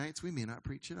nights we may not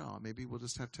preach at all. Maybe we'll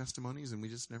just have testimonies and we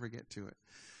just never get to it.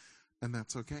 And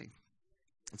that's okay.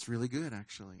 It's really good,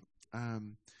 actually.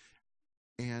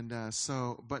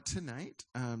 But tonight,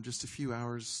 just a few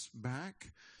hours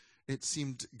back, it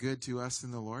seemed good to us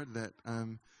in the Lord that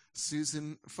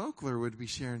Susan Fochler would be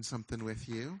sharing something with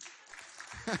you.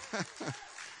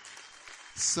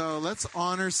 So let's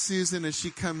honor Susan as she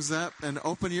comes up and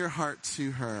open your heart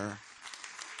to her.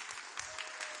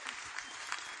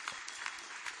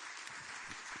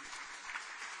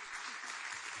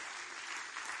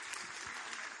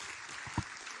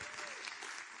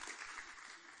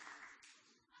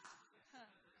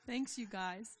 Thanks, you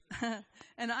guys.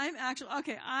 And I'm actually,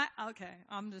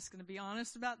 I'm just going to be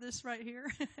honest about this right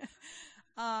here.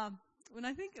 When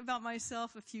I think about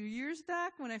myself a few years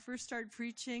back, when I first started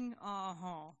preaching,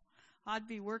 I'd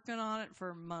be working on it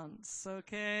for months,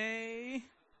 okay?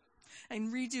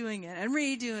 And redoing it, and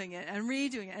redoing it, and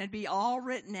redoing it. And it'd be all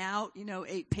written out,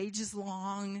 8 pages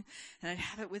long. And I'd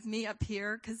have it with me up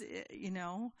here because,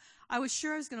 I was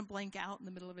sure I was going to blank out in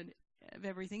the middle of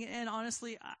everything. And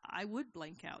honestly, I would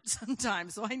blank out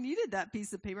sometimes. So I needed that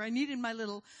piece of paper. I needed my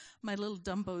little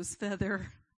Dumbo's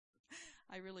feather.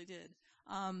 I really did.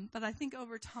 But I think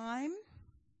over time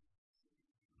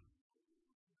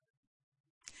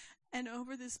and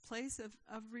over this place of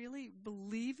really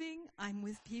believing I'm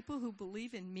with people who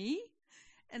believe in me,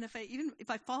 and if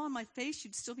I fall on my face,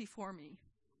 you'd still be for me.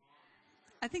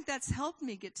 I think that's helped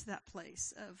me get to that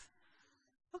place of,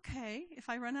 okay, if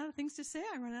I run out of things to say,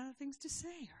 I run out of things to say.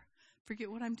 Or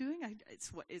forget what I'm doing.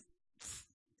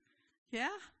 Yeah.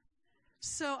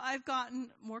 So I've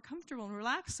gotten more comfortable and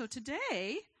relaxed. So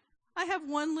today, I have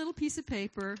one little piece of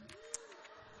paper.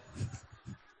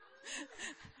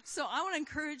 So I want to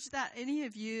encourage that any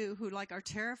of you who are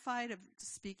terrified of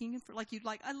speaking,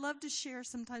 I love to share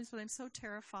sometimes, but I'm so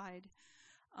terrified.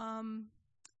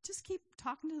 Just keep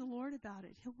talking to the Lord about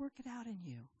it. He'll work it out in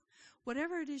you.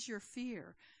 Whatever it is your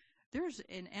fear, there's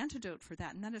an antidote for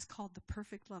that, and that is called the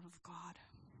perfect love of God.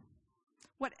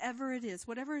 Whatever it is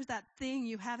that thing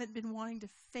you haven't been wanting to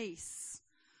face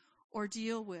or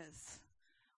deal with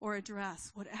or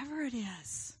address, whatever it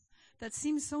is that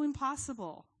seems so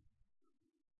impossible,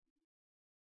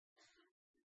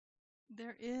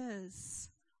 there is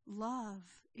love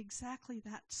exactly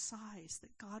that size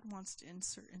that God wants to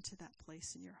insert into that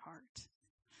place in your heart.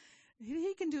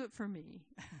 He can do it for me.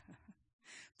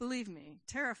 Believe me,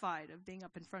 terrified of being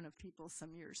up in front of people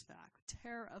some years back.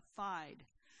 Terrified.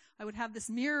 I would have this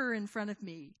mirror in front of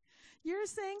me. You're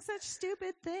saying such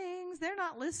stupid things. They're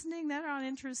not listening. They're not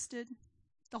interested.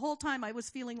 The whole time I was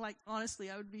feeling like, honestly,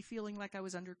 I would be feeling like I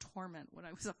was under torment when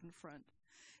I was up in front.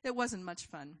 It wasn't much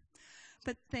fun.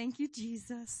 But thank you,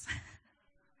 Jesus.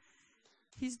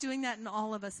 He's doing that in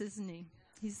all of us, isn't he?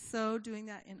 He's so doing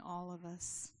that in all of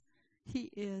us.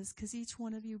 He is, because each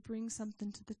one of you brings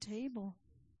something to the table.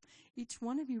 Each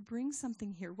one of you brings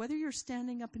something here. Whether you're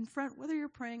standing up in front, whether you're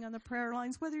praying on the prayer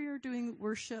lines, whether you're doing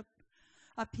worship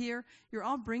up here, you're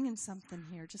all bringing something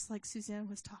here, just like Suzanne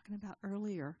was talking about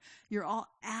earlier. You're all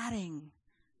adding.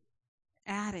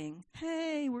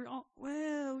 Hey,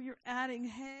 you're adding.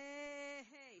 Hey.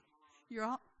 You're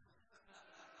all.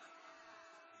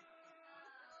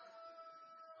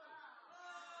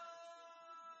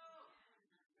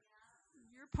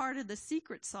 You're part of the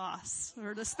secret sauce,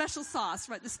 or the special sauce,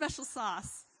 right? The special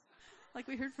sauce. Like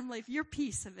we heard from Leif, you're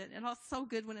piece of it. And it's so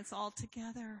good when it's all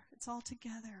together. It's all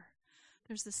together.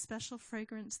 There's this special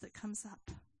fragrance that comes up.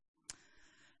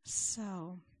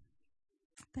 So,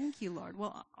 thank you, Lord.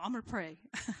 Well, I'm going to pray.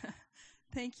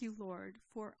 Thank you, Lord,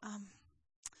 for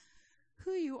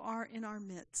who you are in our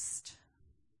midst,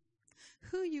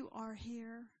 who you are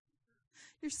here.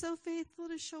 You're so faithful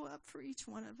to show up for each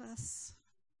one of us.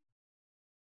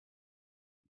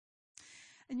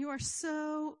 And you are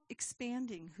so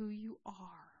expanding who you are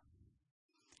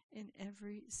in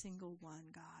every single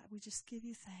one, God. We just give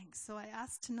you thanks. So I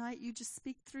ask tonight you just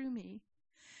speak through me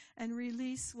and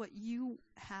release what you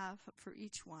have for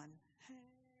each one. Hey.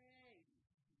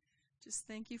 Just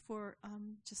thank you for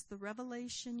just the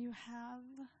revelation you have,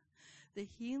 the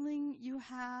healing you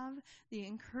have, the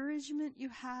encouragement you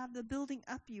have, the building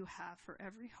up you have for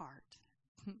every heart.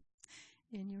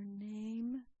 In your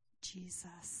name,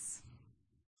 Jesus.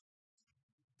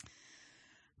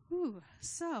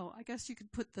 So I guess you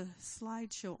could put the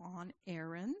slideshow on,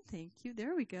 Aaron. Thank you.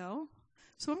 There we go.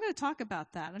 So I'm going to talk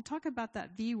about that. And talk about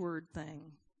that V word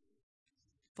thing.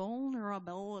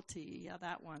 Vulnerability. Yeah,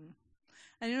 that one.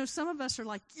 And some of us are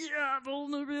like, yeah,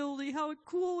 vulnerability. How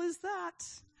cool is that?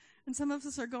 And some of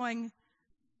us are going,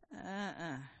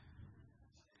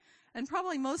 And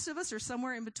probably most of us are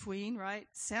somewhere in between, right?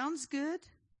 Sounds good.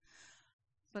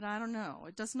 But I don't know.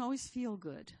 It doesn't always feel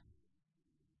good.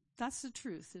 That's the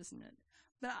truth, isn't it?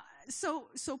 But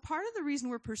so part of the reason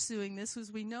we're pursuing this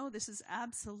was we know this is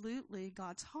absolutely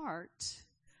God's heart.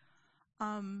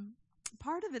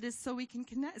 Part of it is so we can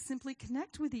simply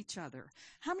connect with each other.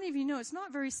 How many of you know it's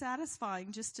not very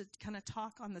satisfying just to kind of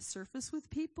talk on the surface with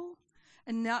people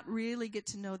and not really get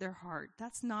to know their heart?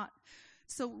 That's not.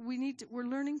 So we're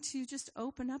learning to just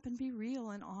open up and be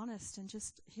real and honest and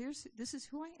just, this is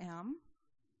who I am.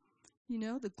 You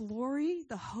know, the glory,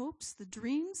 the hopes, the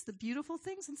dreams, the beautiful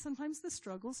things, and sometimes the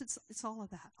struggles. It's all of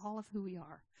that, all of who we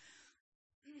are.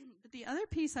 But the other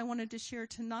piece I wanted to share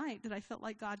tonight that I felt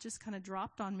like God just kind of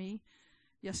dropped on me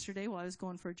yesterday while I was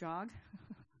going for a jog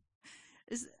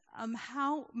is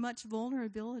how much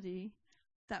vulnerability,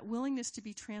 that willingness to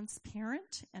be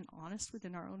transparent and honest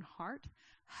within our own heart,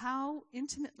 how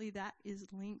intimately that is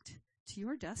linked to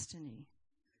your destiny,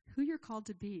 who you're called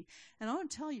to be. And I want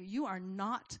to tell you, you are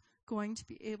not going to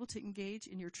be able to engage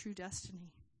in your true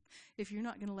destiny if you're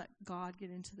not going to let God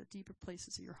get into the deeper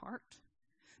places of your heart.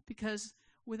 Because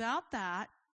without that,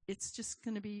 it's just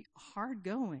going to be hard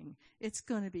going. It's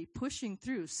going to be pushing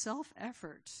through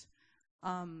self-effort.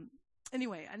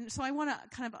 Anyway, and so I want to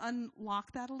kind of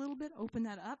unlock that a little bit, open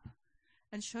that up,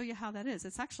 and show you how that is.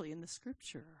 It's actually in the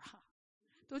scripture.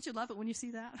 Don't you love it when you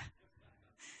see that?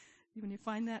 When you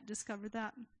find that, discover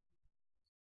that.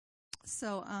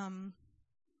 So,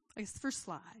 I guess the first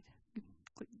slide.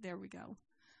 There we go.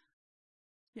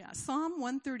 Yeah, Psalm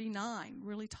 139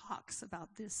 really talks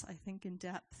about this, I think, in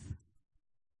depth.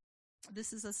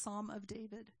 This is a Psalm of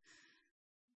David.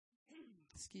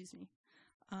 Excuse me.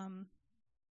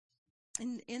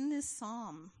 In this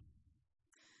Psalm,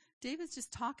 David's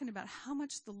just talking about how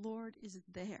much the Lord is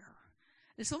there.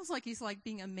 It's almost like he's like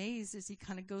being amazed as he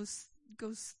kind of goes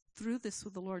through this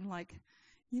with the Lord and like,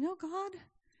 you know, God,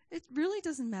 it really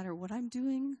doesn't matter what I'm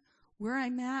doing, where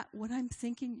I'm at, what I'm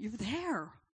thinking. You're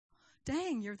there.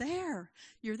 Dang, you're there.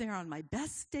 You're there on my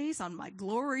best days, on my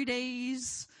glory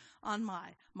days, on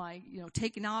my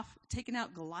taking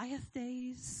out Goliath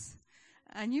days.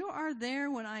 And you are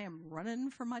there when I am running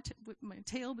for with my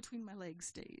tail between my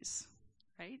legs days,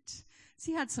 right?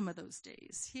 So he had some of those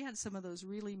days. He had some of those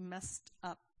really messed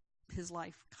up his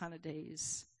life kind of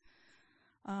days.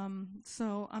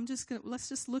 So let's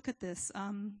just look at this.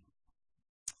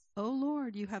 O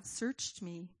Lord, you have searched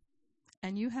me,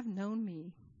 and you have known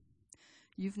me.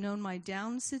 You've known my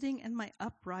downsitting and my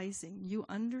uprising. You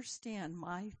understand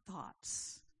my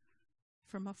thoughts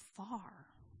from afar.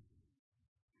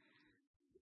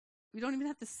 We don't even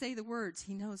have to say the words.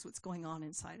 He knows what's going on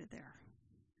inside of there,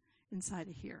 inside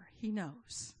of here. He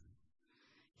knows.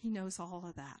 He knows all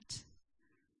of that.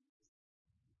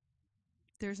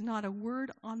 There's not a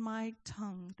word on my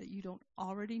tongue that you don't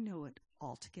already know it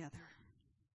altogether.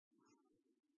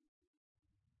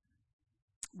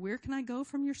 Where can I go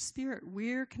from your spirit?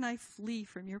 Where can I flee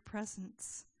from your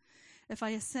presence? If I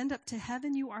ascend up to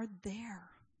heaven, you are there.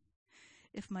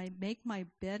 If I make my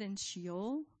bed in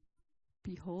Sheol,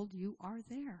 behold, you are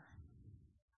there.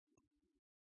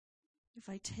 If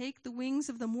I take the wings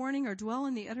of the morning or dwell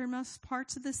in the uttermost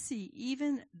parts of the sea,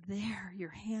 even there your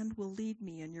hand will lead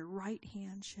me, and your right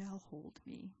hand shall hold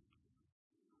me.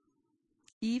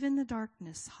 Even the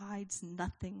darkness hides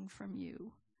nothing from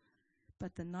you,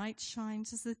 but the night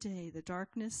shines as the day. The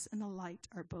darkness and the light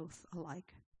are both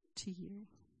alike to you.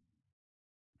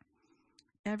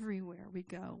 Everywhere we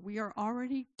go, we are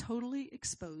already totally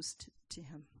exposed to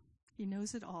him. He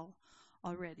knows it all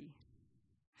already.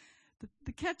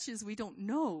 The catch is we don't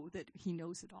know that he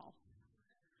knows it all.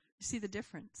 You see the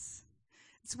difference?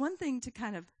 It's one thing to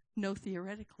kind of know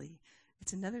theoretically.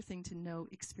 It's another thing to know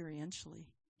experientially.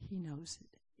 He knows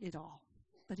it all,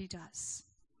 but he does.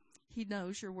 He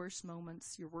knows your worst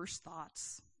moments, your worst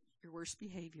thoughts, your worst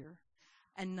behavior,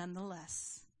 and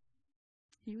nonetheless,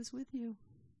 he was with you.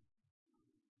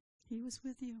 He was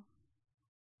with you.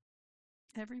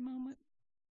 Every moment,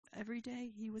 every day,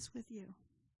 he was with you.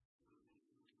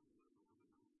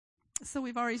 So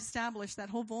we've already established that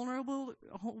whole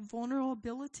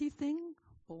vulnerability thing.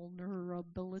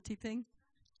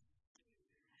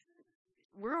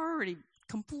 We're already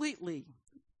completely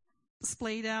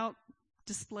displayed,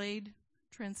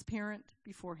 transparent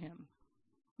before him.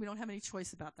 We don't have any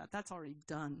choice about that. That's already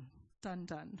done.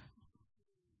 Done.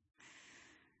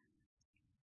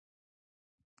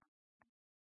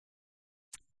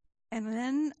 And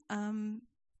then,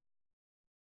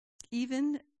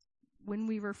 even when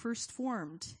we were first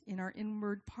formed in our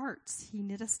inward parts, he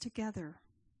knit us together.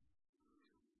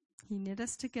 He knit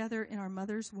us together in our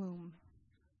mother's womb.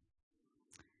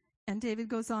 And David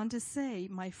goes on to say,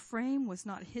 my frame was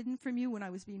not hidden from you when I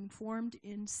was being formed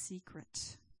in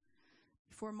secret.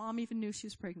 Before mom even knew she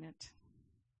was pregnant,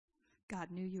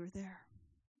 God knew you were there.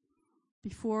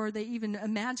 Before they even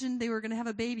imagined they were going to have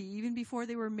a baby, even before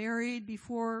they were married,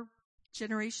 before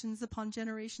generations upon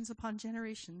generations upon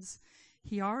generations,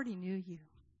 he already knew you.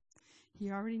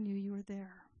 He already knew you were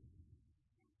there.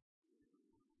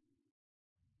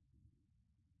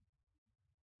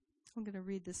 I'm going to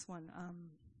read this one.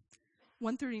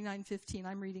 139:15.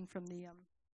 I'm reading from the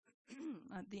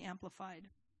Amplified.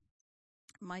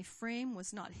 My frame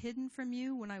was not hidden from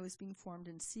you when I was being formed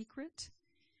in secret,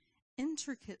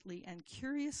 intricately and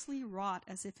curiously wrought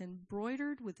as if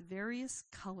embroidered with various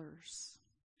colors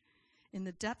in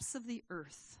the depths of the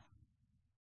earth.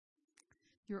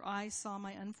 Your eyes saw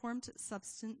my unformed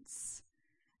substance.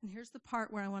 And here's the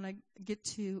part where I want to get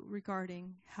to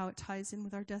regarding how it ties in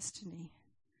with our destiny.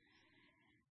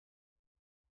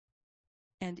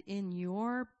 And in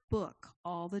your book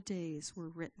all the days were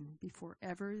written before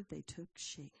ever they took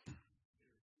shape,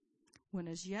 when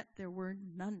as yet there were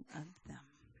none of them.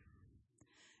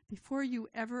 Before you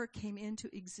ever came into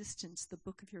existence, the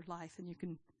book of your life, and you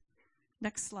can,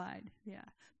 next slide,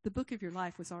 the book of your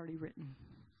life was already written.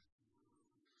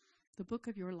 The book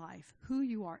of your life, who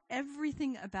you are,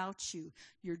 everything about you,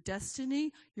 your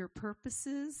destiny, your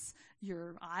purposes,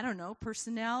 your,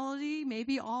 personality,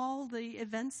 maybe all the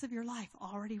events of your life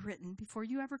already written. Before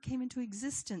you ever came into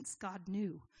existence, God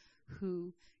knew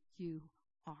who you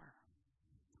are.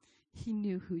 He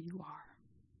knew who you are.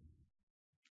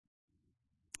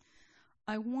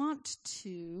 I want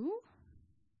to,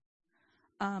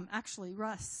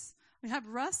 Russ, we have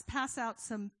Russ pass out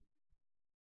some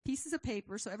pieces of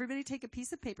paper. So everybody take a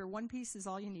piece of paper. One piece is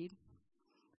all you need.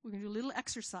 We're going to do a little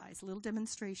exercise, a little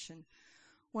demonstration.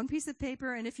 One piece of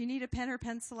paper, and if you need a pen or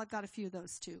pencil, I've got a few of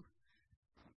those too.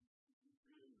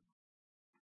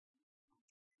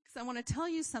 Because I want to tell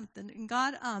you something. And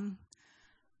God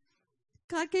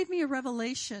gave me a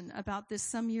revelation about this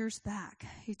some years back.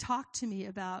 He talked to me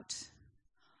about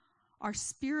our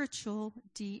spiritual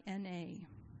DNA.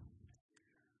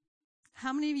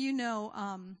 How many of you know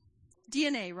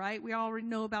DNA, right? We already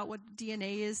know about what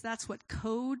DNA is. That's what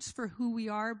codes for who we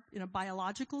are in a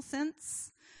biological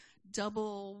sense.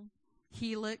 Double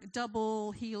helix,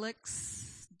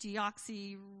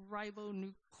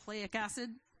 deoxyribonucleic acid.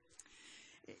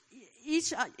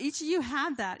 Each of you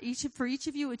had that. For each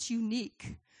of you, it's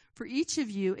unique. For each of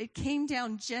you, it came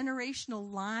down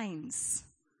generational lines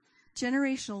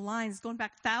going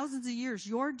back thousands of years.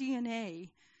 Your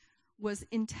DNA was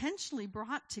intentionally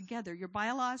brought together. Your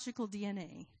biological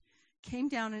DNA came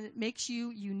down, and it makes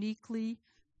you uniquely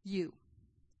you.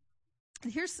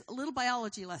 And here's a little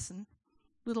biology lesson,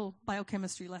 little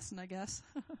biochemistry lesson, I guess.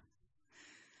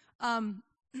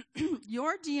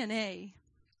 Your DNA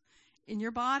in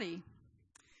your body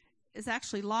is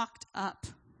actually locked up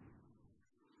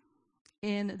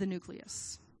in the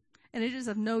nucleus, and it is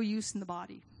of no use in the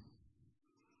body.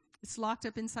 It's locked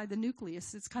up inside the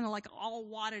nucleus. It's kind of like all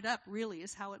wadded up, really,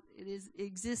 is how it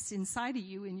exists inside of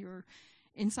you,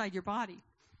 inside your body.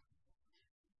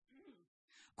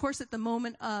 Of course, at the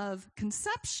moment of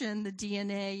conception, the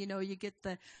DNA, you get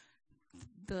the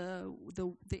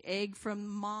egg from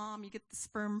mom, you get the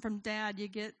sperm from dad, you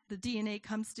get the DNA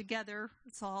comes together,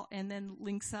 it's all, and then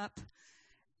links up.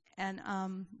 And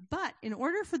but in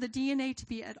order for the DNA to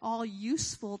be at all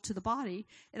useful to the body,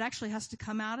 it actually has to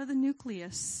come out of the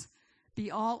nucleus, be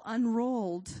all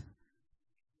unrolled,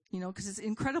 because it's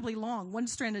incredibly long. One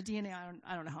strand of DNA, I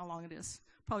don't know how long it is.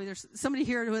 Probably there's somebody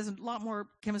here who has a lot more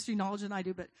chemistry knowledge than I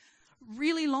do, but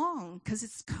really long, because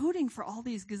it's coding for all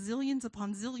these gazillions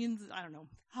upon zillions, I don't know,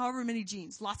 however many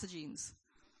genes, lots of genes.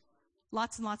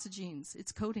 Lots and lots of genes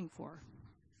it's coding for.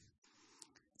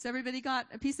 Has everybody got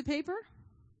a piece of paper?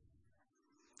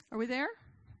 Are we there?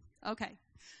 Okay.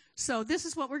 So this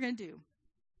is what we're going to do.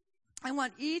 I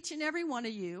want each and every one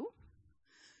of you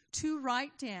to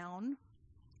write down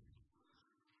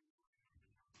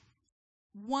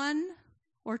 1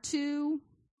 or 2,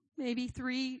 maybe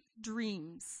 3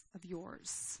 dreams of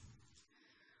yours.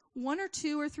 1 or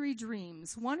 2 or 3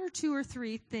 dreams, 1 or 2 or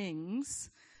 3 things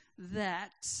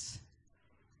that,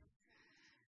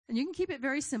 and you can keep it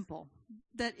very simple,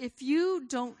 that if you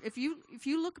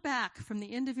look back from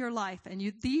the end of your life and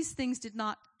these things did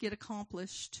not get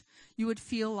accomplished, you would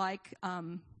feel like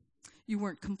you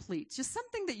weren't complete. Just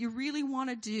something that you really want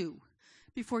to do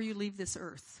before you leave this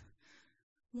earth.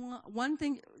 One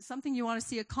thing, something you want to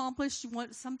see accomplished,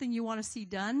 something you want to see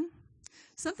done,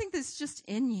 something that's just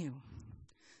in you.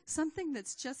 Something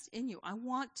that's just in you. I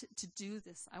want to do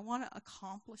this. I want to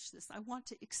accomplish this. I want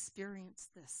to experience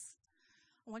this.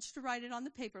 I want you to write it on the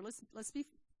paper. Let's be,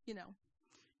 you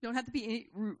don't have to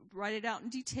write it out in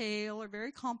detail or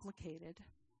very complicated.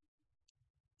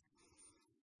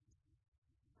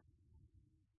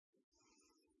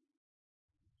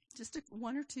 Just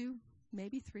one or two,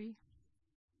 maybe three.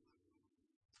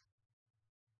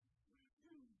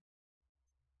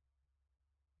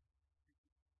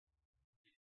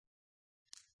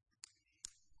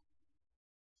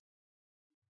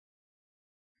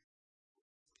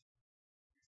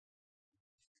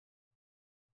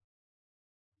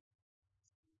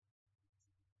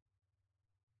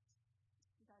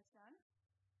 You guys done?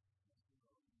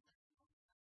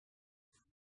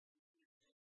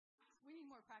 We need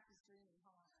more practice dreaming,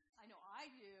 huh? I know I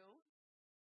do.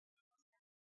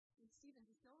 When Stephen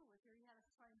DeSilva was here, he had us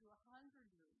try and do 100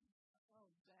 dreams. Oh,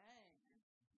 dang.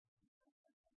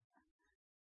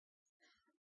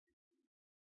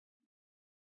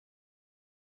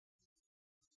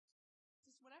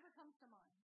 Just whatever comes to mind.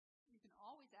 You can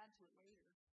always add to it later.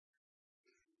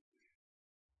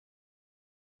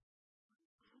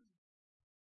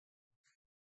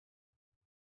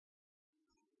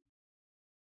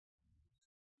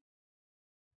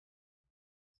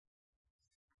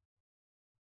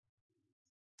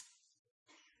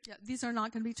 Yeah, these are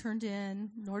not going to be turned in,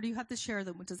 nor do you have to share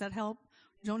them. Does that help?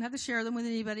 You don't have to share them with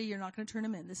anybody. You're not going to turn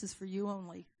them in. This is for you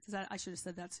only. Because I should have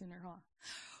said that sooner, huh?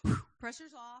 Whew,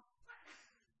 pressure's off.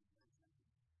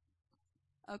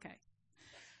 Okay.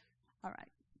 All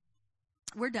right.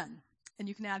 We're done. And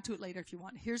you can add to it later if you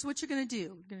want. Here's what you're going to do.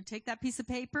 You're going to take that piece of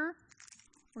paper.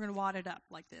 We're going to wad it up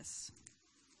like this.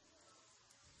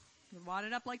 You're wad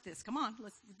it up like this. Come on.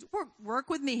 Let's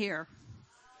work with me here.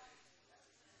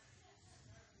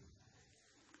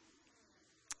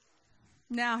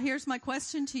 Now, here's my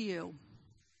question to you.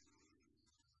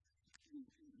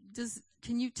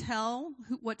 Can you tell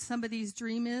what somebody's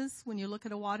dream is when you look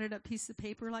at a wadded up piece of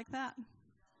paper like that?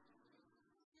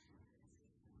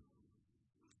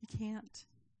 You can't.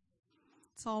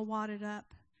 It's all wadded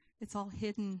up. It's all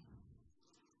hidden.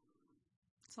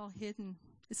 It's all hidden.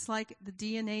 It's like the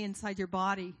DNA inside your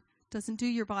body. Doesn't do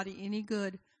your body any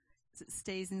good as it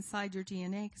stays inside your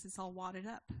DNA because it's all wadded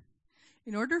up.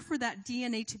 In order for that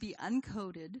DNA to be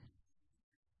uncoded,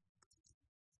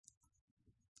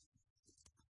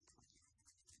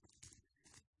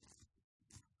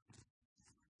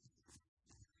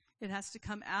 it has to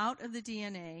come out of the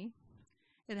DNA.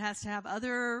 It has to have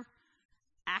other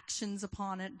actions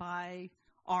upon it by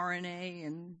RNA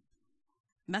and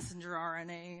messenger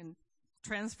RNA and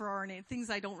transfer RNA,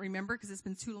 things I don't remember because it's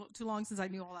been too long since I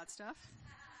knew all that stuff.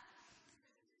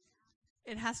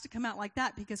 It has to come out like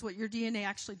that because what your DNA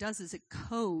actually does is it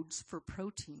codes for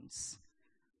proteins.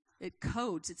 It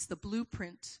codes. It's the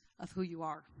blueprint of who you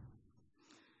are.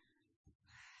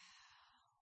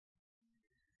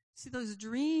 See, those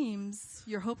dreams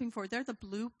you're hoping for, they're the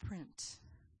blueprint.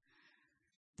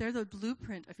 They're the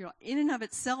blueprint of your life. In and of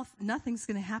itself, nothing's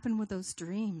going to happen with those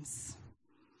dreams.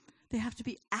 They have to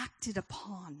be acted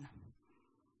upon.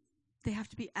 They have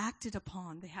to be acted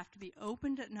upon. They have to be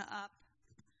opened up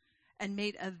and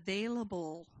made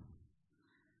available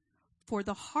for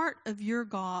the heart of your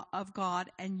God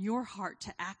and your heart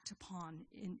to act upon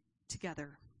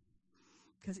together.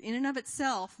 Because in and of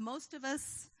itself, most of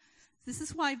us, this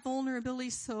is why vulnerability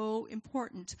is so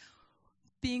important.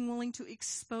 Being willing to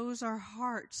expose our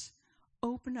heart,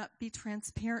 open up, be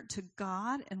transparent to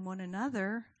God and one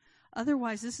another.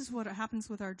 Otherwise, this is what happens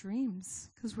with our dreams,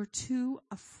 because we're too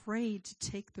afraid to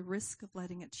take the risk of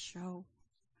letting it show.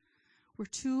 We're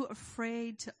too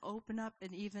afraid to open up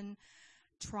and even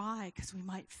try because we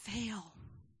might fail.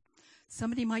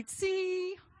 Somebody might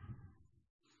see.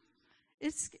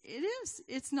 It is.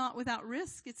 It's not without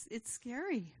risk. It's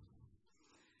scary.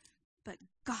 But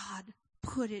God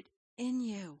put it in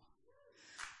you.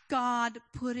 God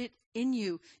put it in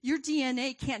you. Your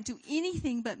DNA can't do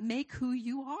anything but make who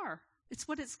you are. It's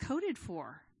what it's coded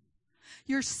for.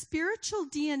 Your spiritual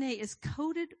DNA is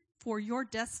coded for your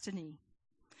destiny.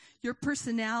 Your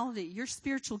personality, your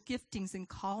spiritual giftings and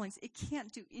callings, it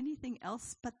can't do anything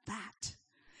else but that.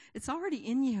 It's already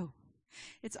in you.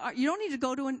 You don't need to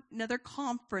go to another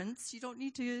conference. You don't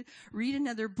need to read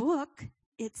another book.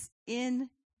 It's in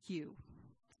you.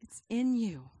 It's in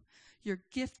you. Your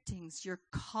giftings, your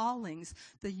callings,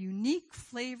 the unique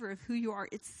flavor of who you are,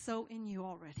 it's so in you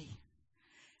already.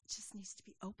 It just needs to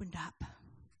be opened up,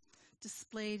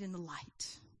 displayed in the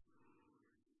light.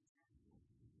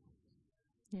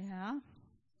 Yeah.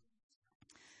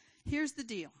 Here's the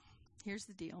deal.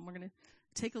 And we're going to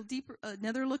take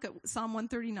another look at Psalm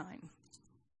 139.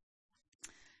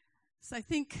 So I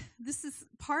think this is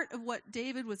part of what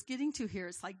David was getting to here.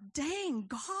 It's like, dang,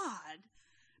 God,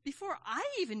 before I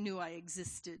even knew I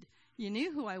existed, you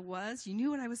knew who I was. You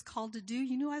knew what I was called to do.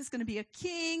 You knew I was going to be a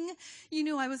king. You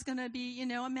knew I was going to be,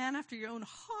 a man after your own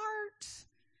heart.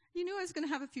 You knew I was going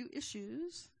to have a few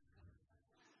issues.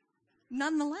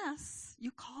 Nonetheless,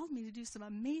 you called me to do some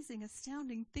amazing,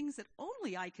 astounding things that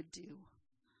only I could do.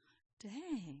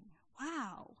 Dang,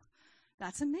 wow,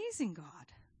 that's amazing, God.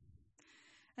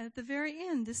 And at the very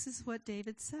end, this is what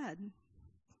David said,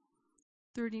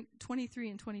 23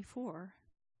 and 24.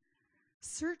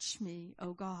 Search me,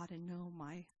 O God, and know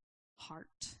my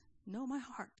heart. Know my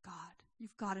heart, God.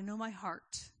 You've got to know my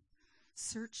heart.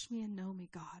 Search me and know me,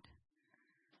 God.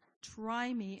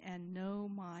 Try me and know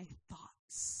my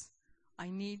thoughts. I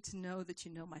need to know that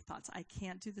you know my thoughts. I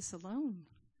can't do this alone.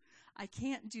 I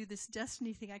can't do this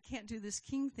destiny thing. I can't do this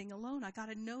king thing alone. I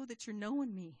got to know that you're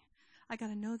knowing me. I got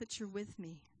to know that you're with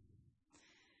me.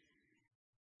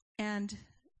 And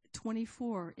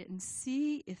 24, and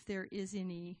see if there is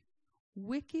any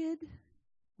wicked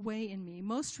way in me.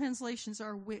 Most translations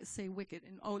are say wicked.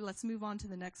 And let's move on to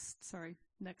the next.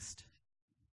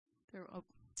 There. Oh,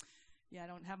 yeah, I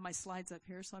don't have my slides up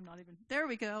here, so I'm not even. There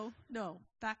we go. No,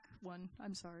 back one.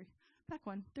 I'm sorry. Back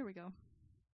one. There we go.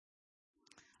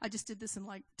 I just did this in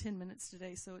like 10 minutes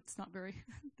today, so it's not very.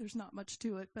 There's not much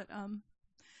to it, but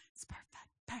it's perfect.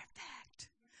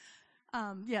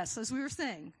 Yes, as we were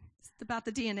saying about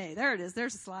the DNA. There it is.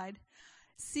 There's a slide.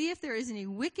 See if there is any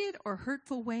wicked or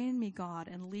hurtful way in me, God,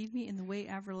 and lead me in the way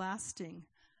everlasting.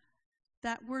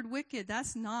 That word wicked,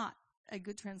 that's not a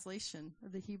good translation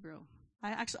of the Hebrew.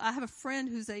 I have a friend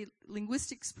who's a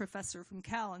linguistics professor from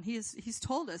Cal, and he's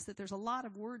told us that there's a lot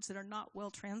of words that are not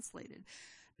well translated.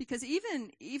 Because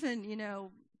even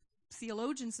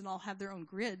theologians and all have their own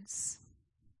grids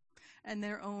and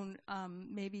their own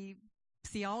maybe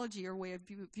theology or way of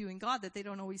viewing God, that they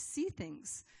don't always see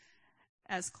things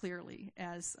as clearly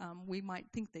as we might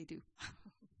think they do,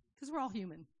 because we're all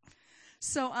human.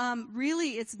 So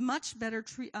really, it's much better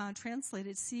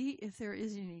translated. See if there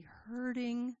is any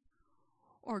hurting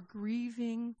or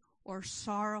grieving or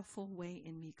sorrowful way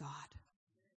in me, God.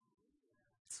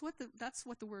 That's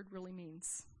what the word really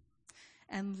means.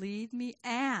 And lead me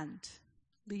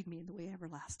in the way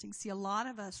everlasting. See, a lot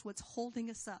of us, what's holding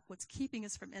us up, what's keeping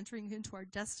us from entering into our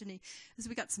destiny, is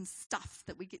we got some stuff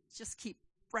that we just keep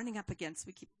running up against.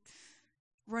 We keep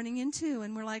running into,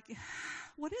 and we're like,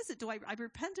 what is it? I've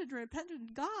repented,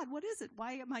 God, what is it?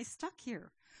 Why am I stuck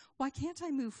here? Why can't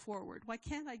I move forward? Why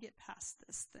can't I get past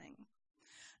this thing?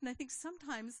 And I think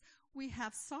sometimes we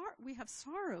have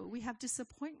sorrow, we have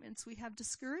disappointments, we have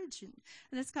discouragement,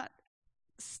 and it's got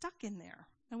stuck in there,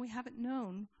 and we haven't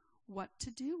known what to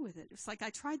do with it. It's like,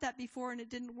 I tried that before and it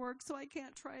didn't work, so I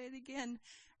can't try it again,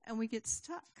 and we get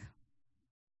stuck.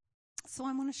 So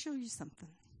I want to show you something.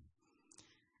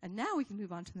 And now we can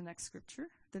move on to the next scripture,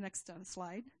 the next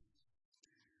slide.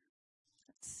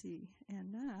 Let's see,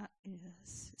 and that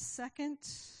is 2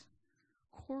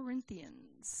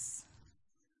 Corinthians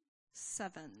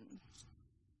 7.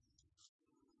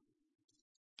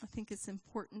 I think it's an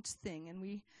important thing, and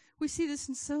we see this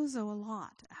in Sozo a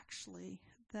lot, actually,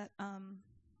 that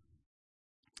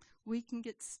we can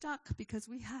get stuck because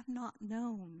we have not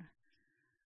known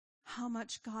how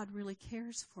much God really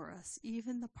cares for us,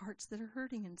 even the parts that are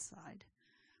hurting inside.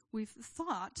 We've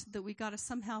thought that we got to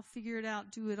somehow figure it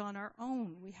out, do it on our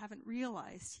own. We haven't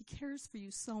realized He cares for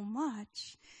you so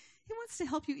much. He wants to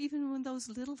help you even with those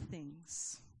little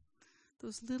things.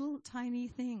 Those little tiny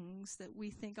things that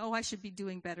we think, I should be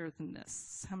doing better than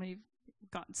this. How many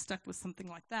have gotten stuck with something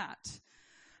like that?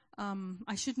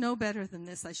 I should know better than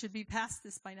this. I should be past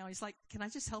this by now. He's like, can I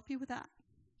just help you with that?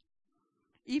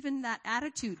 Even that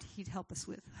attitude He'd help us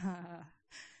with.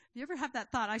 You ever have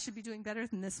that thought, I should be doing better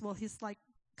than this? Well, He's like,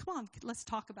 come on, let's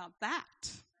talk about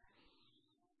that.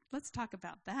 Let's talk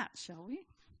about that, shall we?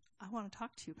 I want to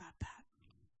talk to you about that.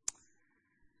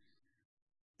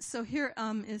 So here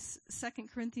is 2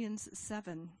 Corinthians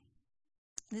 7.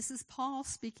 This is Paul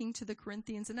speaking to the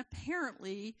Corinthians, and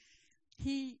apparently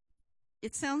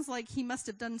it sounds like he must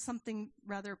have done something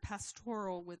rather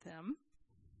pastoral with them,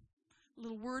 a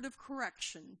little word of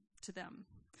correction to them,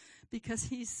 because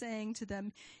he's saying to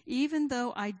them, even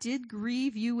though I did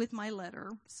grieve you with my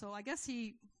letter, so I guess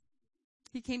he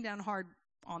came down hard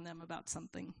on them about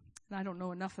something, and I don't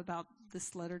know enough about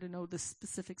this letter to know the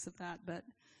specifics of that, but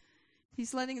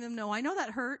he's letting them know, I know that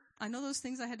hurt. I know those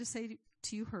things I had to say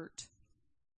to you hurt.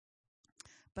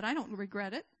 But I don't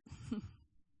regret it.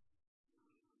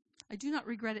 I do not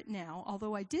regret it now,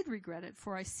 although I did regret it,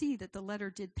 for I see that the letter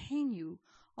did pain you,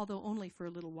 although only for a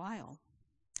little while.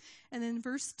 And then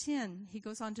verse 10, he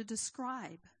goes on to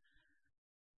describe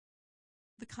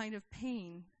the kind of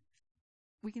pain.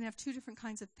 We can have two different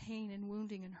kinds of pain and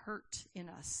wounding and hurt in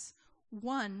us.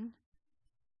 One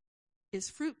is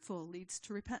fruitful, leads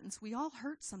to repentance. We all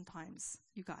hurt sometimes,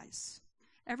 you guys.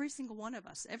 Every single one of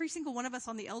us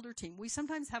on the elder team, we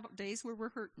sometimes have days where we're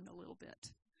hurting a little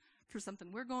bit for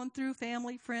something we're going through,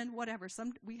 family, friend, whatever.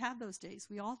 We have those days.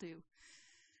 We all do.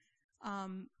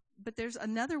 But there's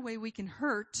another way we can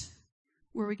hurt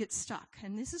where we get stuck.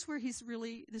 And this is where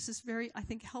this is very, I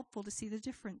think, helpful to see the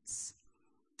difference.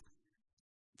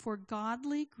 For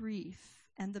godly grief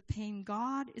and the pain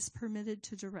God is permitted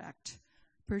to direct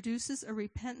produces a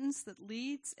repentance that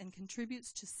leads and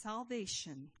contributes to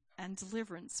salvation and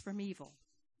deliverance from evil.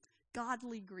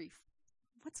 Godly grief.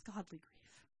 What's godly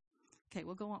grief? Okay,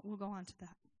 we'll go on to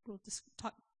that. We'll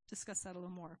discuss that a little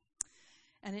more.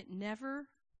 And it never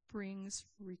brings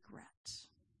regret.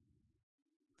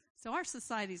 So our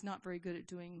society is not very good at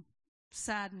doing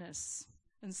sadness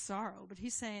and sorrow, but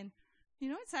he's saying,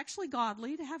 it's actually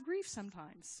godly to have grief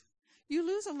sometimes. You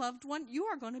lose a loved one, you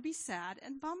are going to be sad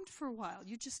and bummed for a while.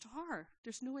 You just are.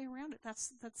 There's no way around it.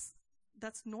 That's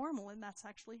normal, and that's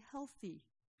actually healthy.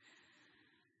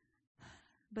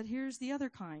 But here's the other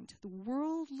kind, the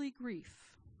worldly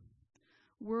grief.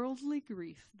 Worldly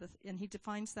grief, and he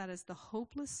defines that as the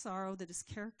hopeless sorrow that is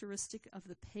characteristic of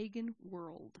the pagan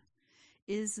world,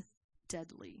 is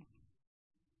deadly.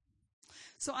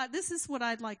 So this is what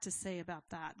I'd like to say about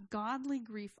that. Godly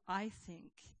grief, I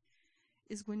think,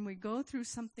 is when we go through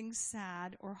something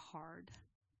sad or hard.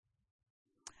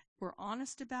 We're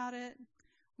honest about it.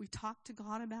 We talk to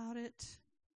God about it.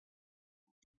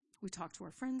 We talk to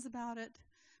our friends about it.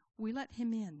 We let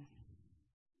him in.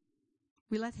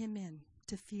 We let him in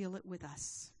to feel it with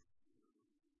us.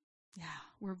 Yeah,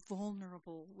 we're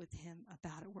vulnerable with him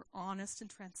about it. We're honest and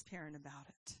transparent about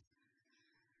it.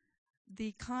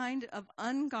 The kind of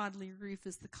ungodly grief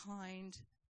is the kind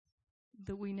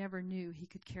that we never knew he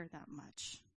could care that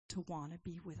much to want to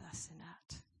be with us in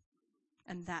that.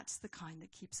 And that's the kind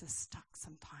that keeps us stuck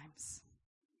sometimes.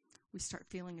 We start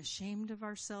feeling ashamed of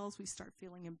ourselves. We start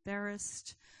feeling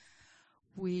embarrassed.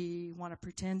 We want to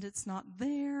pretend it's not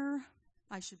there.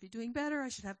 I should be doing better. I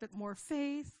should have a bit more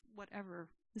faith. Whatever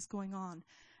is going on.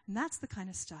 And that's the kind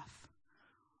of stuff,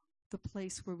 the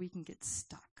place where we can get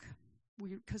stuck.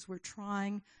 Because we're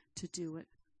trying to do it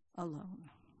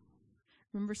alone.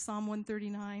 Remember Psalm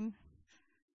 139?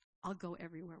 I'll go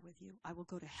everywhere with you. I will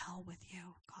go to hell with you,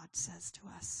 God says to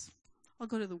us. I'll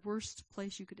go to the worst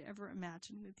place you could ever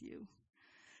imagine with you.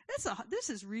 This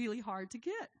is really hard to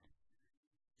get.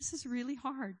 This is really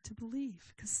hard to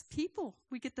believe. Because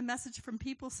we get the message from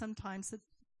people sometimes that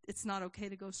it's not okay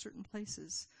to go certain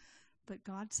places. But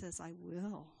God says, I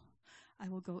will. I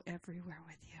will go everywhere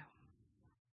with you.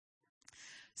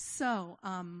 So,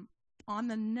 on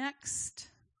the next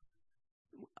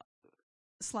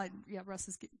slide,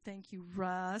 thank you,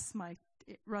 Russ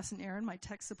and Aaron, my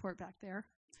tech support back there.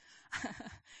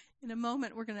 In a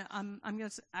moment, I'm gonna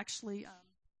actually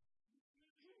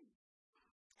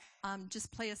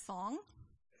just play a song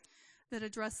that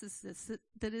addresses this.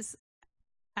 That is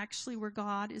actually where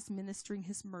God is ministering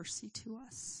his mercy to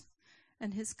us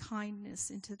and his kindness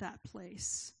into that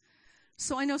place.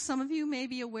 So I know some of you may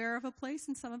be aware of a place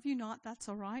and some of you not. That's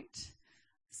all right.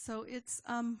 So it's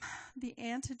the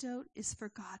antidote is for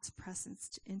God's presence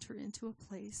to enter into a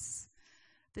place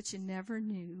that you never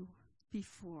knew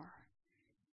before.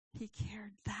 He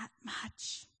cared that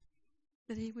much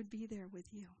that he would be there with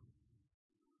you.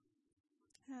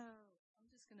 Oh, I'm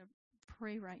just going to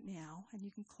pray right now, and you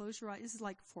can close your eyes. This is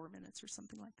like 4 minutes or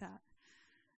something like that.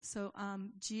 So,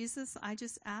 Jesus, I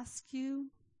just ask you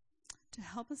to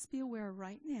help us be aware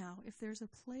right now if there's a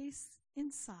place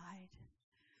inside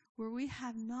where we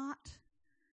have not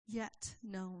yet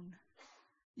known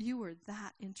you are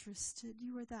that interested,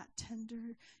 you are that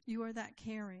tender, you are that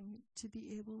caring to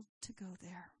be able to go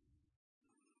there.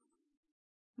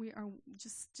 We are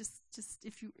just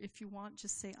if you want,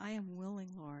 just say, I am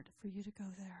willing, Lord, for you to go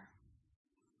there.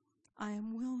 I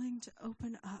am willing to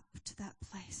open up to that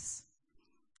place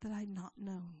that I'd not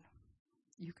known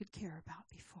you could care about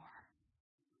before.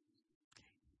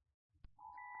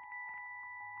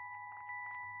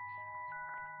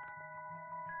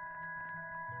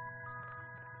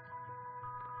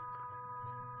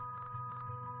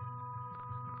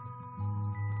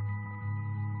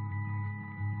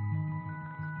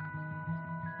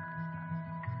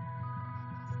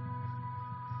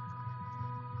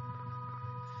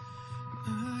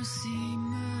 Mercy,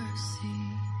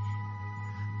 mercy,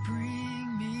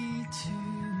 bring me to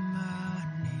my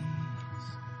knees.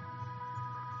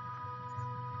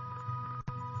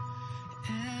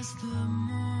 the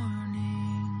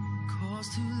morning calls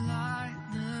to light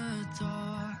the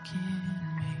dark in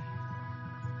me,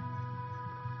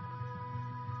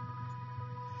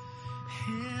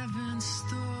 heaven's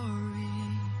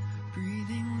story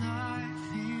breathing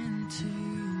life into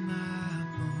my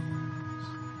bones.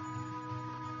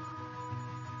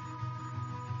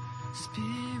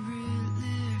 Spirit,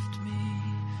 lift me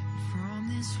from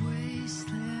this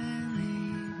wasteland,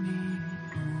 lead me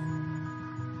home.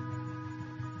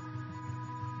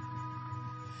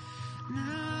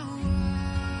 Now I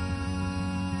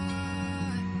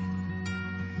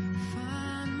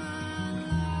find my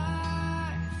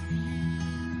life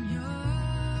in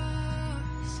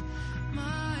yours,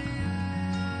 my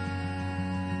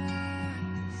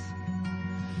eyes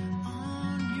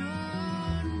on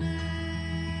your name.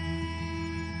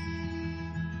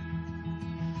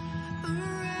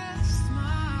 Arrest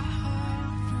my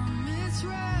heart from its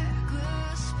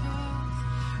reckless path.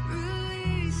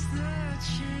 Release the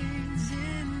chains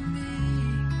in me.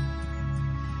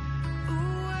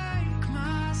 Awake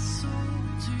my soul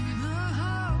to the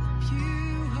hope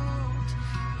you hold.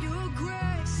 Your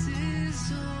grace is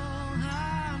all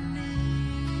I need.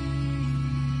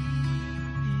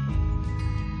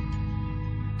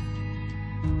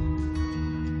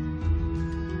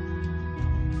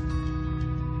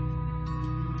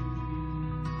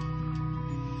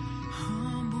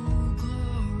 Humble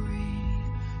glory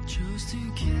chose to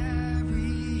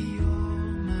carry all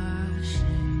my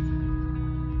shame,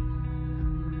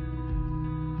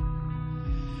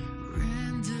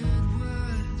 rendered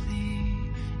worthy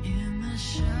in the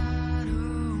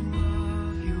shadow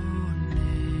of your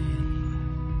name.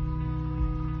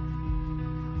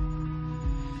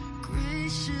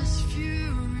 Gracious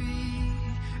fury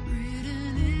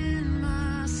written in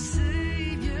my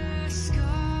Savior's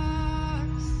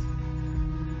scars.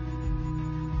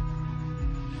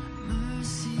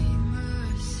 Mercy,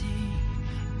 mercy,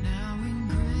 now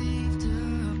engraved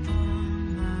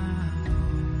upon my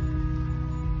heart.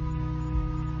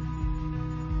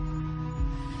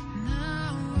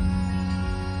 Now I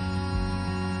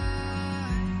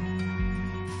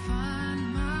find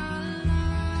my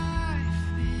life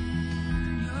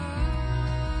in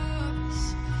yours,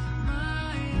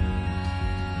 my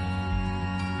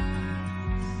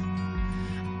eyes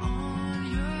on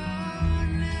your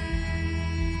name.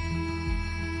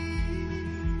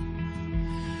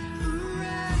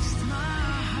 Arrest my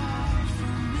heart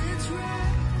from its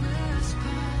reckless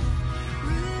path.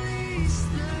 Release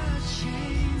the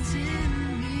chains in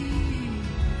me.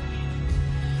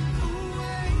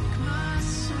 Awake my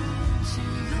soul to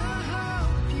the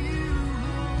hope you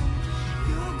hold.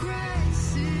 Your grace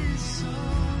is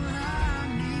all I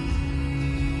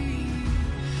need.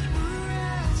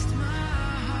 Arrest my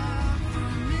heart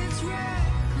from its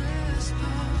reckless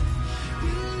path.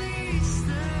 Release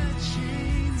the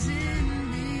chains in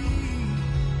me.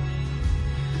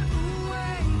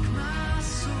 Awake my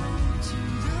soul to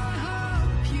the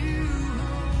hope you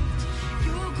hold.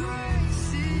 Your grace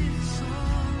is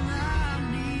all I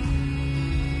need.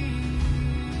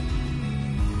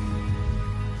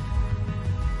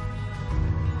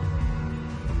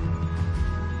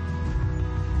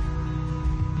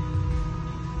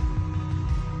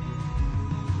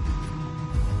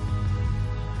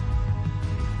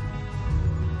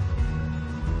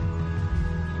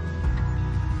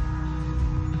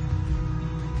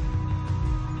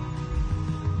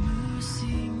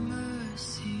 Mercy,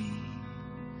 mercy,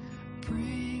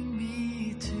 bring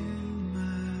me to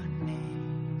my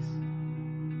knees.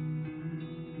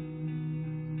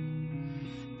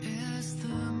 As the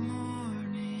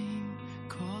morning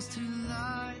calls to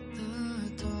light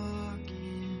the dark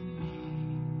in me.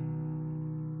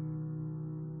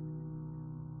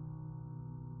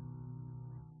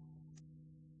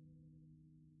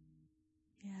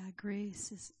 Yeah,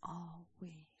 grace is all we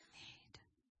need.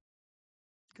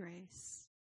 Grace.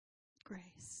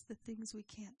 Grace. The things we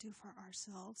can't do for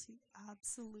ourselves,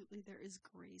 absolutely, there is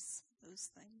grace for those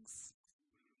things.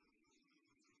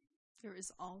 There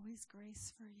is always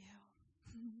grace for you.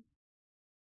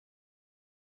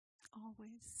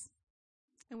 Always.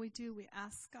 And we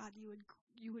ask God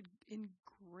you would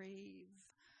engrave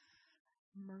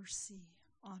mercy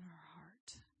on our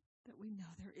heart, that we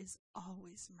know there is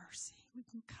always mercy. We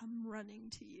can come running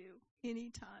to you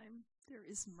anytime. There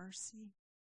is mercy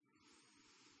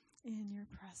in your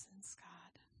presence,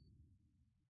 God.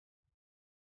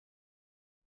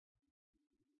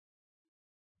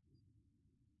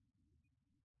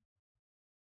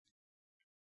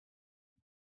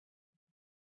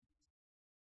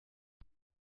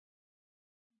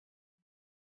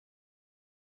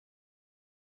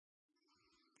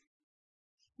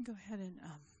 Go ahead and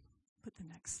put the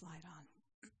next slide on.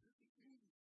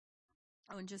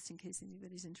 Oh, and just in case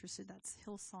anybody's interested, that's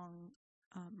Hillsong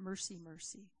Mercy,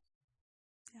 Mercy.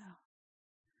 Yeah.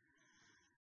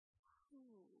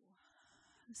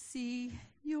 See,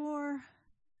 your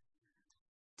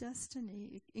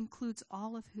destiny includes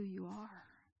all of who you are.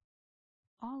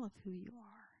 All of who you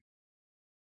are.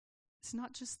 It's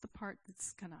not just the part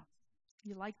that's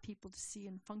you like people to see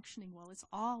and functioning well. It's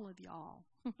all of y'all.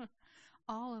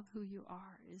 All of who you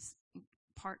are is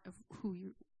part of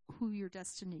who your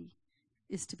destiny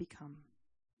is to become.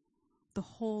 The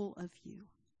whole of you,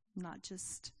 not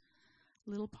just a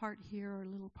little part here or a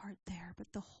little part there,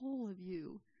 but the whole of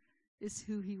you is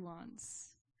who he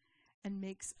wants and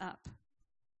makes up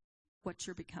what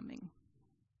you're becoming.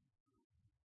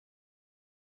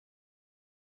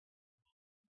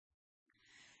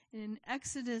 In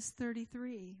Exodus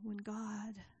 33, when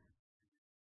God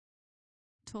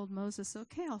told Moses,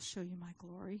 okay, I'll show you my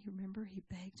glory. Remember, he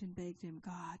begged and begged him,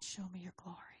 God, show me your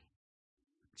glory.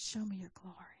 Show me your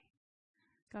glory.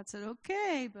 God said,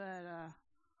 okay, but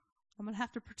I'm going to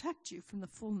have to protect you from the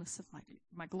fullness of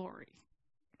my glory,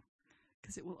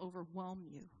 because it will overwhelm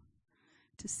you.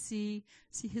 To see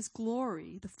his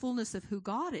glory, the fullness of who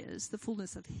God is, the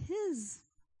fullness of his,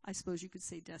 I suppose you could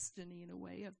say, destiny in a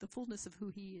way, of the fullness of who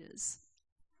he is,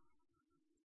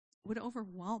 would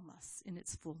overwhelm us in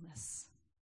its fullness.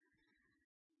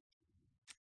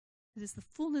 It is the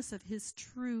fullness of his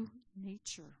true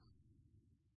nature.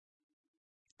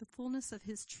 The fullness of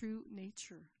his true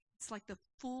nature. It's like the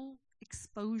full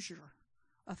exposure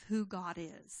of who God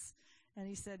is. And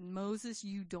he said, Moses,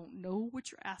 you don't know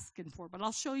what you're asking for, but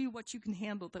I'll show you what you can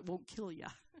handle that won't kill you.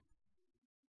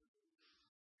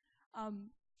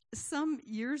 Some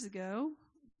years ago,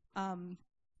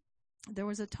 there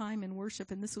was a time in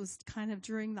worship, and this was kind of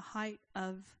during the height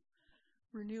of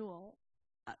renewal.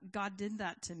 God did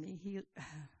that to me. He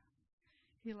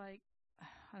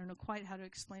I don't know quite how to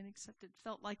explain, except it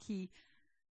felt like he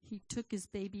took his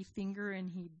baby finger and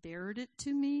he bared it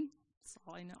to me. That's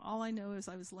all I know. All I know is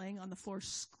I was laying on the floor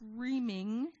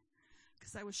screaming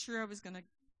because I was sure I was going to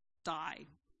die.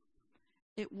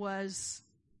 It was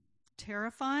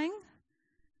terrifying,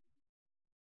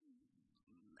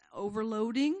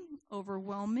 overloading,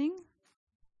 overwhelming,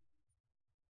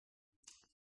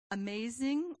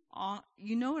 amazing.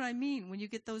 You know what I mean when you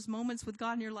get those moments with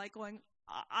God and you're like going,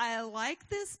 I like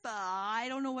this, but I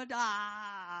don't know what,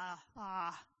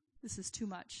 this is too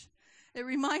much. It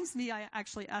reminds me, I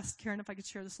actually asked Karen if I could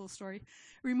share this little story. It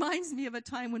reminds me of a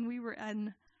time when we were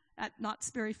at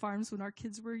Knott's Berry Farms when our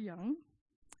kids were young.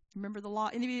 Remember the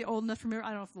log? Anybody old enough to remember? I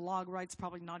don't know if the log ride's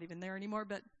probably not even there anymore,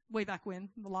 but way back when,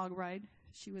 the log ride.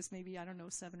 She was maybe,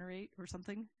 7 or 8 or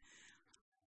something.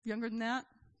 Younger than that?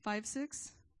 5,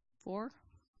 6, 4?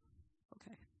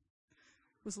 Okay.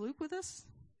 Was Luke with us?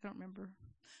 I don't remember.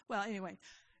 Well, anyway,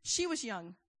 she was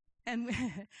young. And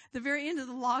the very end of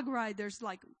the log ride, there's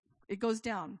it goes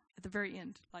down at the very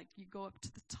end. You go up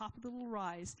to the top of the little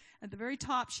rise. At the very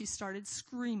top, she started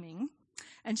screaming.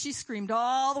 And she screamed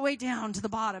all the way down to the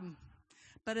bottom.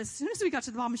 But as soon as we got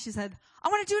to the bottom, she said, I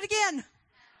want to do it again.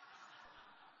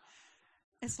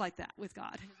 It's like that with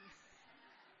God.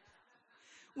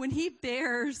 When he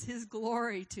bears his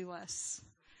glory to us,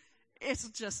 it's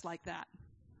just like that.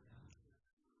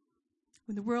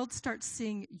 When the world starts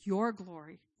seeing your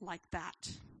glory like that,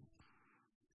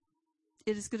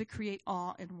 it is going to create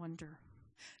awe and wonder.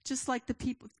 Just like the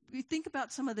people, you think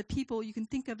about some of the people you can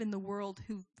think of in the world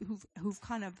who've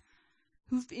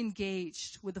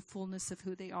engaged with the fullness of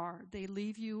who they are. They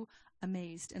leave you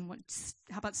amazed. And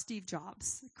how about Steve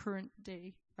Jobs, current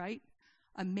day, right?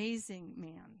 Amazing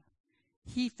man.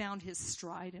 He found his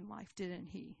stride in life, didn't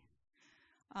he?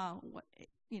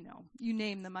 You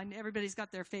name them. Everybody's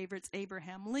got their favorites.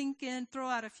 Abraham Lincoln. Throw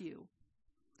out a few.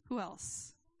 Who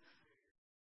else?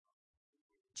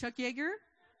 Chuck Yeager.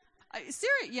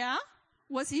 Serious? Yeah.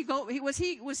 Was he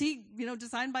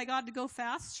designed by God to go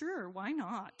fast? Sure. Why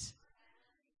not?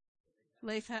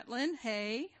 Leif Hetland.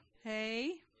 Hey.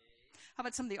 How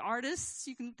about some of the artists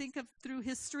you can think of through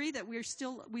history that we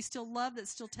still love, that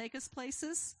still take us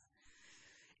places?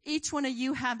 Each one of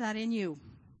you have that in you.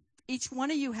 Each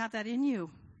one of you have that in you.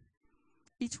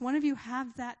 Each one of you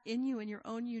have that in you in your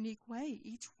own unique way.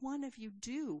 Each one of you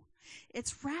do.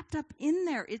 It's wrapped up in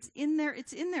there. It's in there.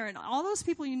 It's in there. And all those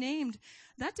people you named,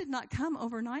 that did not come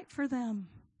overnight for them.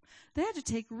 They had to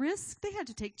take risks. They had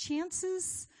to take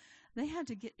chances. They had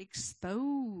to get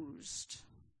exposed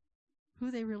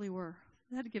who they really were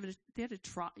They had to give it. They had to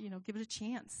try, give it a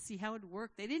chance, see how it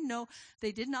worked. They didn't know.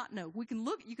 They did not know. You can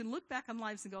look back on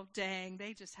lives and go, "Dang,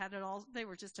 they just had it all. They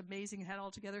were just amazing and had it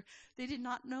all together." They did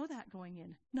not know that going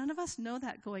in. None of us know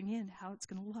that going in how it's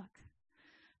going to look.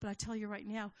 But I tell you right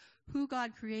now, who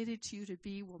God created you to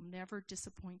be will never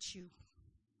disappoint you.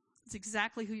 It's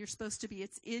exactly who you're supposed to be.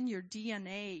 It's in your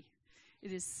DNA.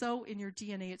 It is so in your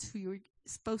DNA. It's who you're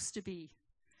supposed to be,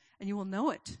 and you will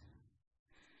know it.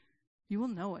 You will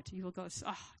know it. You will go,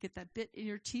 get that bit in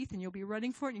your teeth, and you'll be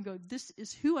running for it, and you go, this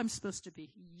is who I'm supposed to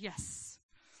be. Yes.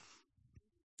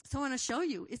 So I want to show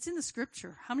you. It's in the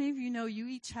scripture. How many of you know you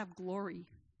each have glory?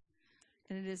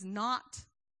 And it is not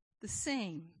the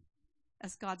same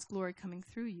as God's glory coming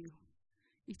through you.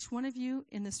 Each one of you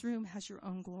in this room has your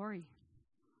own glory.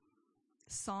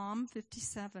 Psalm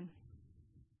 57.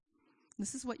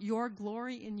 This is what your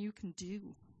glory in you can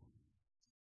do.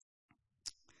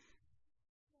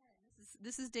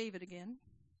 This is David again.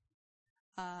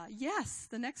 Yes,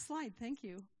 the next slide. Thank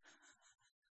you.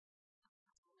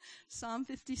 Psalm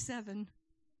 57.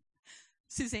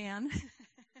 Suzanne.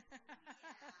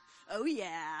 Oh,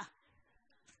 yeah.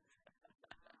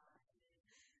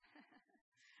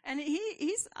 And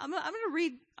I'm going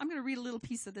to read a little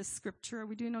piece of this scripture. Are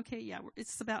we doing okay? Yeah,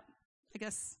 it's about, I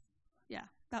guess,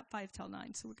 about 5 till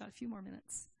 9, so we've got a few more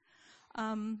minutes.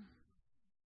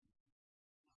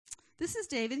 This is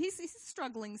David. He's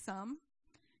struggling some.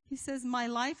 He says, "My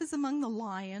life is among the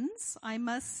lions. I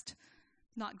must,"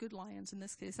 not good lions in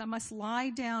this case, "I must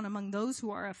lie down among those who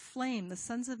are aflame, the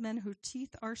sons of men whose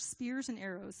teeth are spears and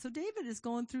arrows." So David is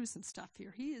going through some stuff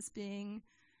here. He is being,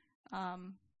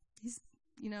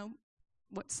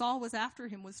 what Saul was after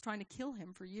him was trying to kill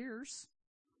him for years.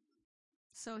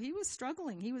 So he was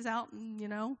struggling. He was out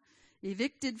and,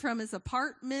 evicted from his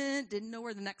apartment, didn't know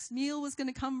where the next meal was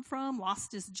going to come from,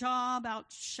 lost his job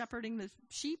out shepherding the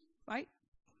sheep, right?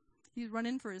 He was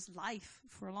running for his life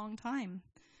for a long time.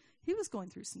 He was going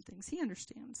through some things. He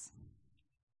understands.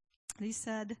 And he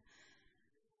said,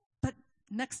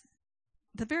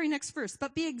 the very next verse,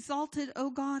 "But be exalted, O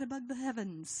God, above the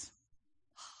heavens."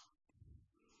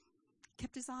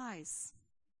 Kept his eyes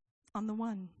on the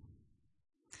one.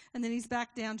 And then he's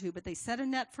back down to, "But they set a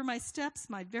net for my steps.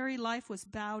 My very life was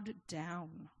bowed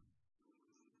down."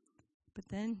 But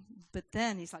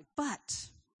then he's like,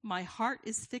 "But my heart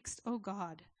is fixed, O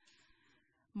God.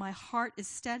 My heart is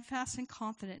steadfast and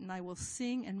confident, and I will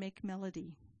sing and make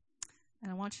melody." And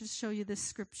I want you to show you this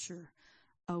scripture.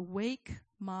 "Awake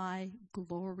my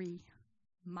glory,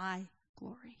 my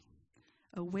glory.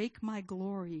 Awake my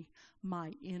glory,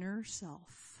 my inner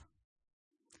self."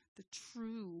 The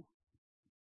true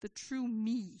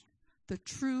me, the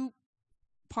true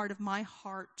part of my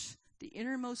heart, the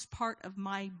innermost part of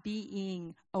my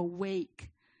being,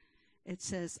 awake. It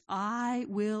says, "I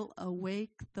will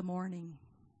awake the morning.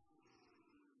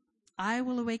 I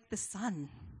will awake the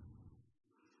sun.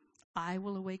 I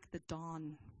will awake the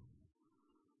dawn."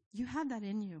 You have that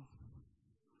in you.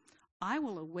 I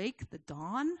will awake the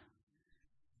dawn.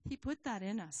 He put that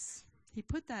in us. He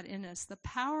put that in us. The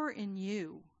power in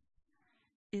you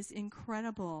is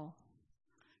incredible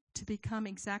to become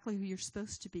exactly who you're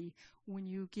supposed to be when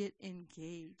you get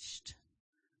engaged,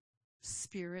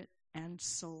 spirit and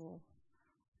soul,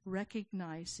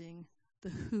 recognizing the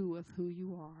who of who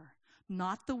you are,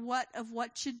 not the what of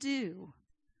what you do,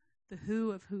 the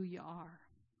who of who you are.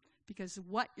 Because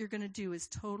what you're going to do is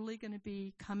totally going to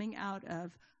be coming out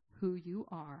of who you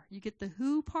are. You get the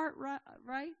who part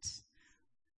right,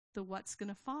 the what's going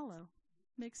to follow.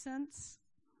 Make sense?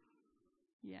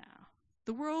 Yeah.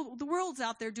 The world's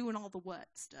out there doing all the what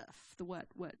stuff. The what,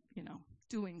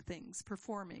 doing things,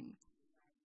 performing,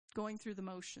 going through the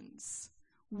motions.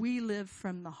 We live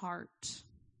from the heart.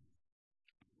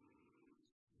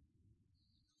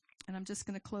 And I'm just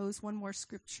going to close one more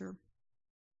scripture.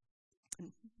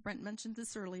 And Brent mentioned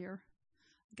this earlier.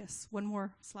 I guess one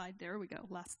more slide. There we go.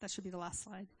 That should be the last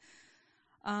slide.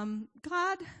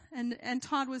 God, and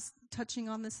Todd was touching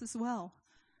on this as well.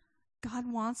 God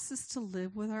wants us to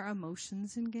live with our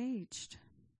emotions engaged.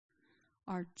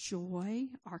 Our joy,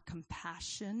 our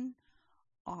compassion,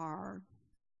 our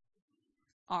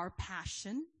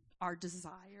passion, our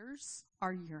desires,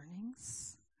 our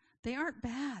yearnings. They aren't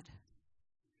bad.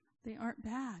 They aren't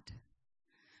bad.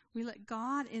 We let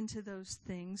God into those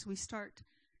things. We start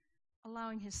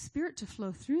allowing His Spirit to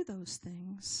flow through those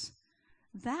things.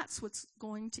 That's what's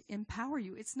going to empower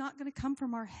you. It's not going to come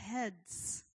from our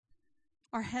heads.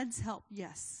 Our heads help,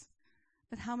 yes.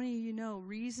 But how many of you know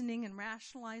reasoning and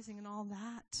rationalizing and all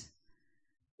that?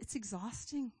 It's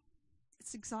exhausting.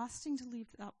 It's exhausting to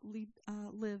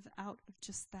live out of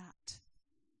just that.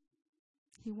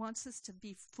 He wants us to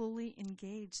be fully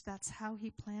engaged. That's how he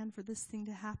planned for this thing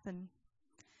to happen.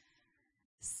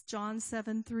 John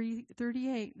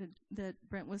 7:38 that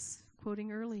Brent was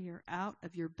quoting earlier, out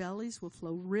of your bellies will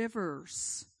flow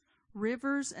rivers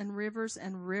and rivers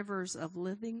and rivers of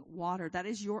living water. That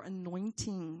is your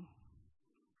anointing.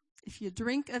 If you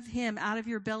drink of him, out of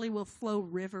your belly will flow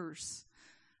rivers.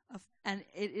 And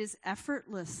it is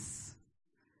effortless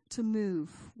to move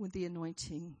with the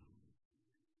anointing.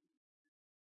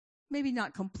 Maybe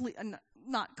not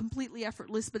completely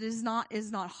effortless, but it is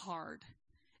not hard.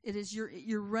 It is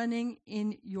you're running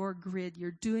in your grid.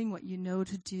 You're doing what you know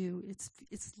to do.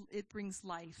 It brings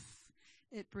life.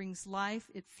 It brings life.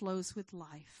 It flows with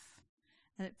life.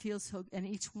 And it feels so, and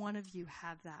each one of you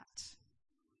have that.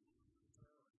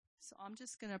 So I'm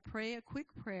just going to pray a quick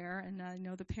prayer, and I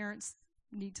know the parents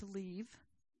need to leave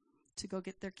to go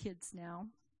get their kids now.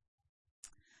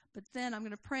 But then I'm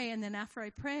going to pray, and then after I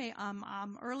pray,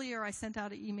 earlier I sent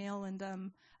out an email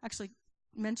and actually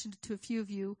mentioned it to a few of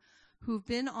you who've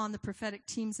been on the prophetic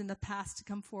teams in the past to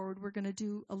come forward. We're going to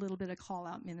do a little bit of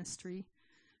call-out ministry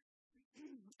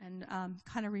and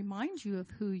kind of remind you of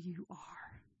who you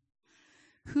are,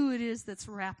 who it is that's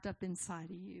wrapped up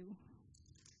inside of you.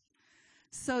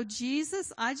 So,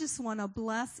 Jesus, I just want to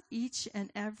bless each and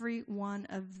every one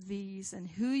of these and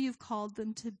who you've called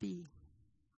them to be,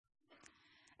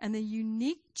 and the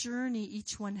unique journey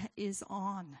each one is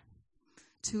on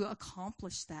to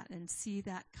accomplish that and see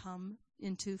that come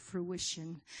into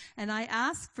fruition. And I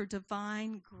ask for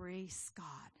divine grace, God.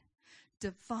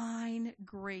 Divine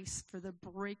grace for the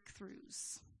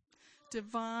breakthroughs.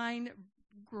 Divine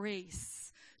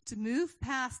grace to move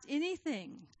past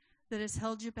anything that has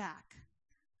held you back.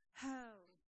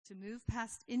 To move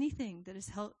past anything that has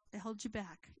held you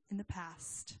back in the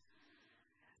past.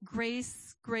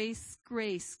 Grace, grace,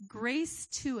 grace. Grace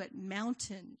to it,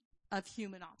 mountain of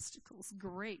human obstacles.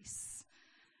 Grace.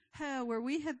 Where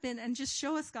we have been, and just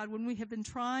show us, God, when we have been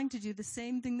trying to do the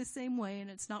same thing the same way and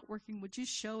it's not working, would you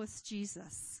show us,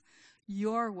 Jesus,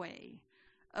 your way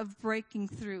of breaking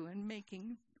through and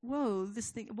making, this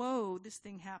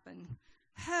thing happen.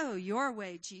 Your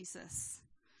way, Jesus.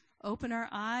 Open our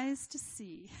eyes to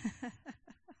see.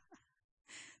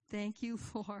 Thank you,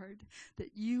 Lord,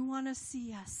 that you want to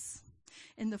see us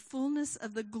in the fullness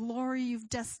of the glory you've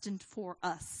destined for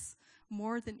us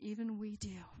more than even we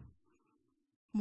do.